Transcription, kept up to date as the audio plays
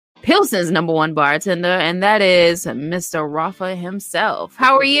Pilsen's #1 bartender, and that is Mr. Rafa himself.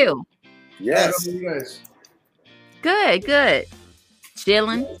 How are you? Yes. How are you guys? Good.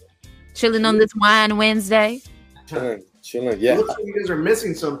 Chilling on this Wine Wednesday. Chilling. Yeah. It looks like you guys are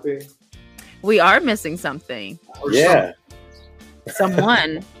missing something. We are missing something. Or Yeah.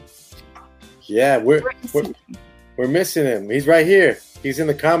 Someone. Yeah, we're missing him. He's right here. He's in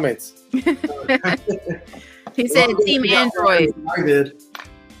the comments. He said Team Android. I did.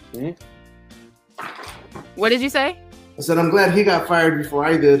 What did you say? I said I'm glad he got fired before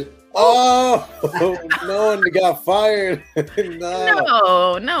I did. Oh, no one got fired.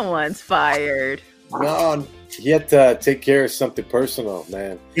 No one's fired. No, he had to take care of something personal,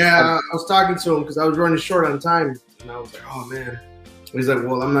 man. Yeah, I was talking to him because I was running short on time, and I was like, "Oh man." He's like,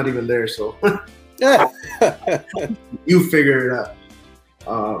 "Well, I'm not even there, so you figure it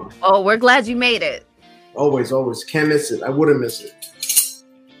out." We're glad you made it. Always, can't miss it. I wouldn't miss it.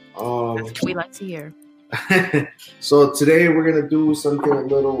 That's what we like to hear. So today we're gonna do something a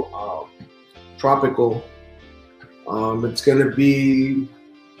little tropical. We're gonna be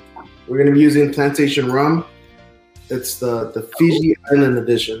using plantation rum. It's the Fiji Island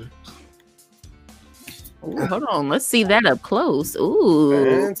edition. Ooh, hold on, let's see that up close. Ooh,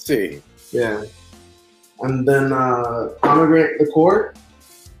 Fancy. Yeah, and then pomegranate liqueur,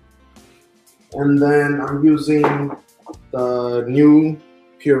 and then I'm using the new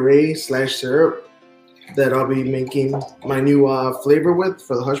puree / syrup that I'll be making my new flavor with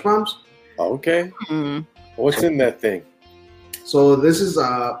for the hush bombs. Okay. What's in that thing? So this is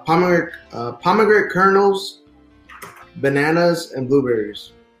pomegranate kernels, bananas, and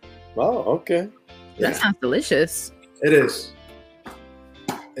blueberries. Oh, okay. that sounds delicious. It is.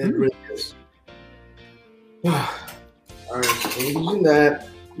 It really is. All right, so we're using that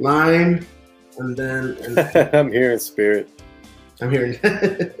lime, and then I'm hearing spirit. I'm hearing.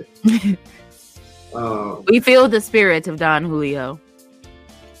 We feel the spirit of Don Julio.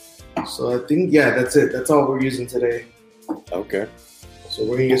 So I think that's it. That's all we're using today. Okay. So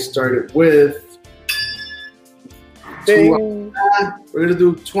we're gonna get started with. We're gonna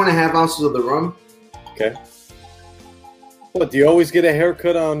do 2.5 ounces of the rum. Okay. What, do you always get a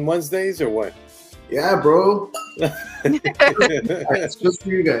haircut on Wednesdays or what? Yeah, bro. It's just for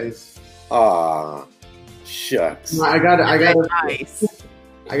you guys. Ah, shucks. I got it. Nice.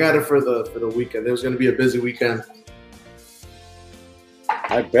 I got it for the weekend. It was gonna be a busy weekend.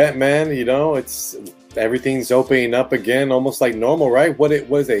 I bet, man. You know, everything's opening up again, almost like normal, right? When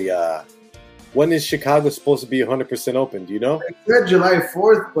is Chicago supposed to be 100% open? Do you know? It said July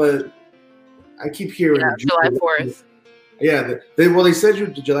 4th, but I keep hearing July 4th. Yeah, they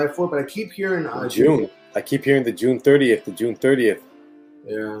said July 4th, but I keep hearing June. I keep hearing the June 30th.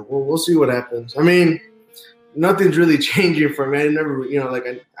 Yeah, well, we'll see what happens. I mean, nothing's really changing for me. I never,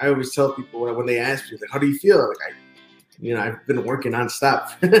 I always tell people when they ask me, like, how do you feel? Like, I've been working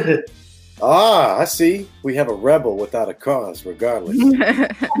nonstop. I see. We have a rebel without a cause, regardless.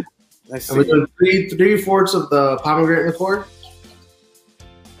 I see. We're doing 3/4 of the pomegranate liqueur.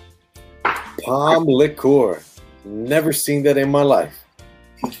 Palm liqueur. Never seen that in my life.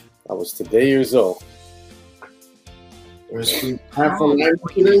 I was today years old. There's half a lime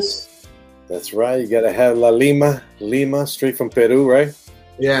to this. That's right. You gotta have La Lima, straight from Peru, right?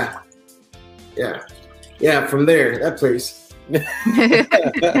 Yeah. From there, that place.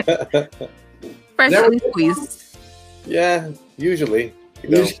 Freshly squeezed. Yeah, usually.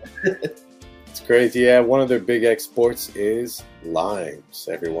 It's crazy. Yeah, one of their big exports is limes,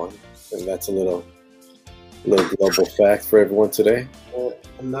 everyone. And that's a little global fact for everyone today.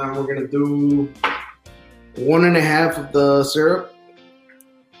 And now we're gonna do 1.5 of the syrup.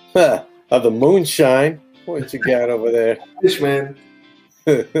 Of the moonshine. What you got over there? Fish, man.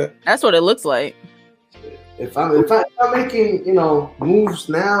 That's what it looks like. If I'm making moves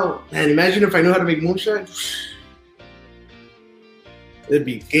now, man, imagine if I knew how to make moonshine. It'd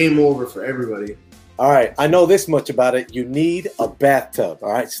be game over for everybody. All right, I know this much about it. You need a bathtub.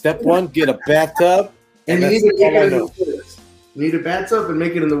 All right, step 1, get a bathtub. And you need to make it in the woods. You need a bathtub and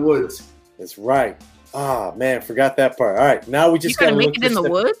make it in the woods. That's right. Ah, man, forgot that part. All right, now we just gotta make it in the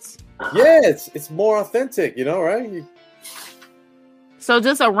woods. Yeah, it's more authentic, right? So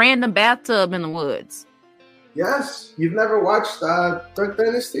just a random bathtub in the woods. Yes, you've never watched Duck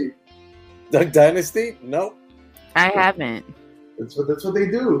Dynasty? Duck Dynasty? Nope. I haven't. That's what they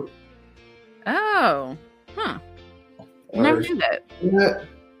do. Oh, huh. Never knew that. Yeah.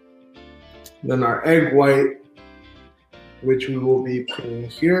 Then our egg white, which we will be putting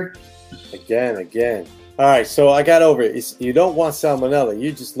here. Again. All right, so I got over it. You don't want salmonella.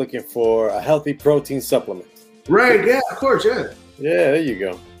 You're just looking for a healthy protein supplement. Right, yeah, of course, yeah. Yeah, there you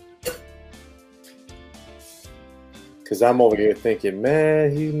go. Because I'm over here thinking,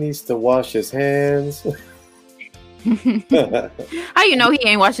 man, he needs to wash his hands. How you know he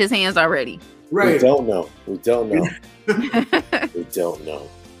ain't washed his hands already? Right. We don't know. We don't know. We don't know.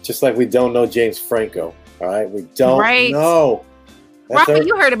 Just like we don't know James Franco. All right, we don't know. Rafa,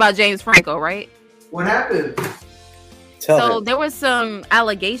 you heard about James Franco, right? What happened? So there was some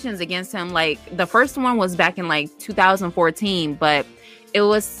allegations against him. Like the first one was back in like 2014, but it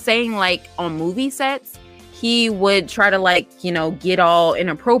was saying like on movie sets he would try to like, you know, get all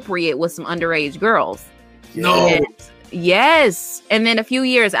inappropriate with some underage girls. No. And, yes. And then a few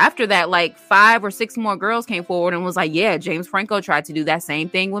years after that, like 5 or 6 more girls came forward and was like, yeah, James Franco tried to do that same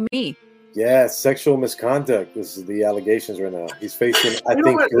thing with me. Yeah, sexual misconduct. This is the allegations right now. He's facing, I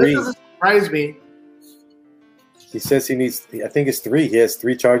think, 3. This doesn't surprise me. He says he needs, I think it's 3. He has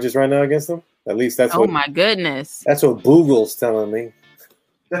 3 charges right now against him. At least that's what. Oh my goodness. That's what Boogle's telling me.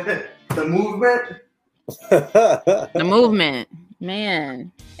 The movement? The movement.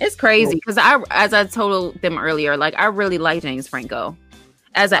 Man, it's crazy because as I told them earlier, like I really like James Franco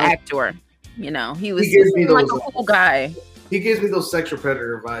as an actor. You know, he was like a cool guy. He gives me those sexual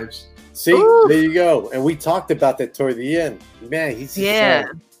predator vibes. See, there you go. And we talked about that toward the end. Man, he's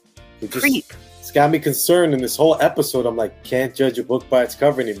creep. It's got me concerned in this whole episode. I'm like, can't judge a book by its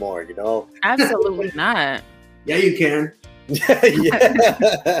cover anymore, you know? Absolutely not. Yeah, you can.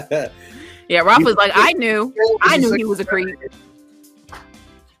 Yeah. Yeah, Rafa's like, I knew he was a creep.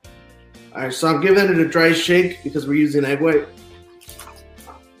 All right, so I'm giving it a dry shake because we're using egg white.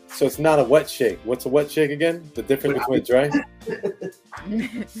 So it's not a wet shake. What's a wet shake again? The difference between dry?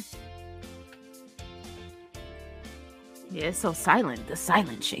 Yeah, it's so silent. The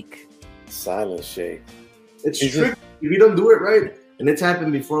silent shake. Silent shake. It's tricky. If you don't do it right, and it's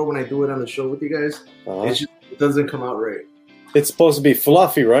happened before when I do it on the show with you guys, it doesn't come out right. It's supposed to be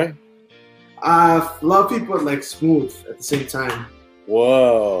fluffy, right? Fluffy, but like smooth at the same time.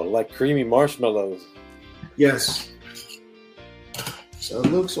 Whoa, like creamy marshmallows. Yes. So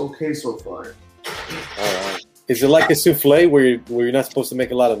it looks okay so far. All right. Is it like a souffle where you're not supposed to make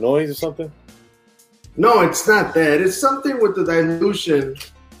a lot of noise or something? No, it's not that. It's something with the dilution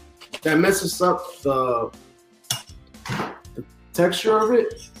that messes up the texture of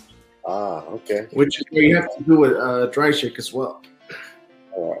it. Ah, okay. Which is where you have to do a dry shake as well.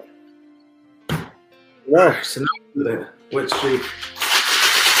 All right. No. So now we do that wet shake.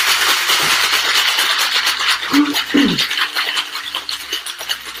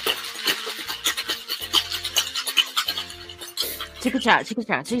 Chicka-cha,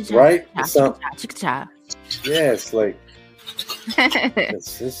 chicka-cha, chicka-cha. Right? Chicka-cha, chicka-cha. Yeah, it's like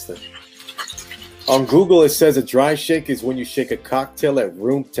consistent. On Google, it says a dry shake is when you shake a cocktail at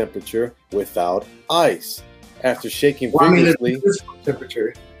room temperature without ice. After shaking vigorously,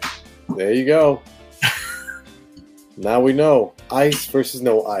 temperature. There you go. Now we know ice versus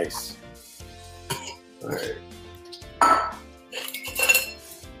no ice. All right.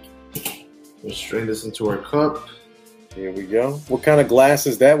 Let's strain this into our cup. Here we go. What kind of glass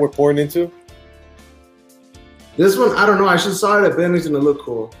is that we're pouring into? This one, I don't know. I just saw it at Benny's and it looked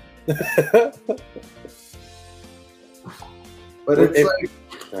cool. But it's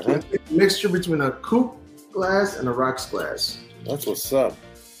like a mixture between a coupe glass and a rocks glass. That's what's up.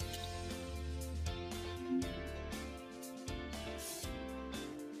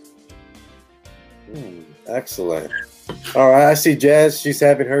 Excellent. All right, I see Jazz. She's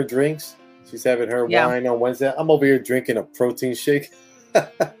having her drinks. She's having her wine on Wednesday. I'm over here drinking a protein shake.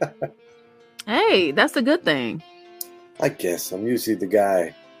 Hey, that's a good thing. I guess I'm usually the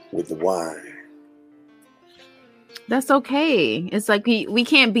guy with the wine. That's okay. It's like we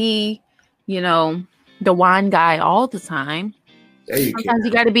can't be, the wine guy all the time. Yeah, Sometimes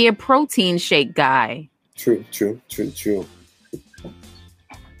you got to be a protein shake guy. True.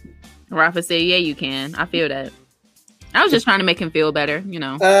 Rafa said, yeah, you can. I feel that. I was just trying to make him feel better, All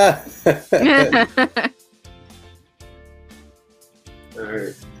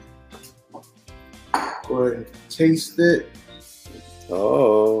right. Go ahead and taste it.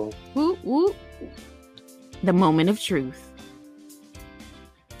 Oh. Whoop, whoop. The moment of truth.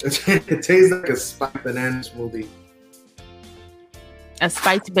 It tastes like a spiked banana smoothie. A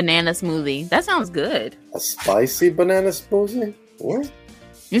spiked banana smoothie. That sounds good. A spicy banana smoothie? What?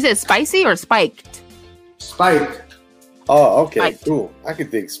 You said spicy or spiked? Spiked. Oh, okay. Spiked. Cool. I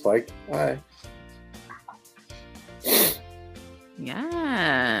could dig spiked. All right.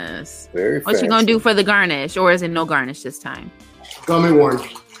 Yes. Very What you gonna do for the garnish? Or is it no garnish this time? Gummy worms.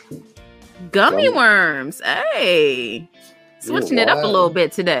 Gummy worms. Hey. Switching it up a little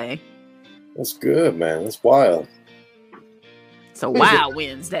bit today. That's good, man. That's wild. It's a wild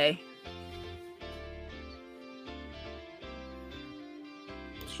Wednesday.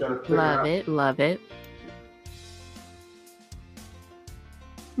 Love it.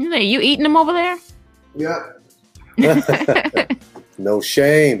 You eating them over there? Yep. No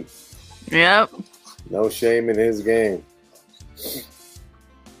shame. Yep. No shame in his game.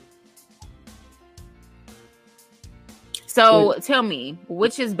 So tell me,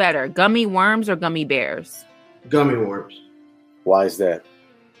 which is better, gummy worms or gummy bears? Gummy worms. Why is that?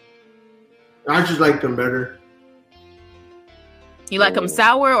 I just like them better. You like them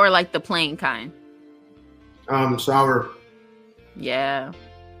sour or like the plain kind? Sour. Yeah.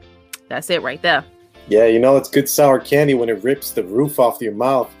 That's it right there. Yeah, you know it's good sour candy when it rips the roof off your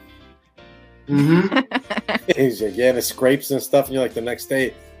mouth. Mm-hmm. Yeah, it scrapes and stuff, and you're like the next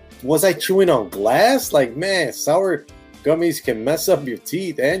day, was I chewing on glass? Like, man, sour gummies can mess up your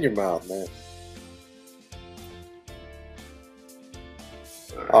teeth and your mouth, man.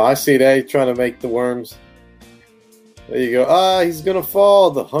 Oh, I see that. He's trying to make the worms. There you go. He's going to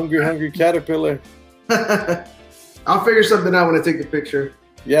fall. The hungry caterpillar. I'll figure something out when I take the picture.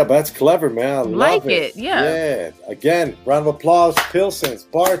 Yeah, but that's clever, man. I love it. Yeah. Yeah. Again, round of applause. Pilsen's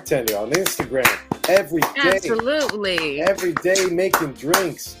bartender on Instagram every day. Absolutely. Every day making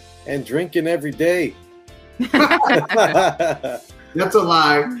drinks and drinking every day. That's a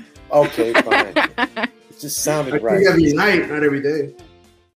lie. Okay, fine. It just sounded right. Every night, not every day.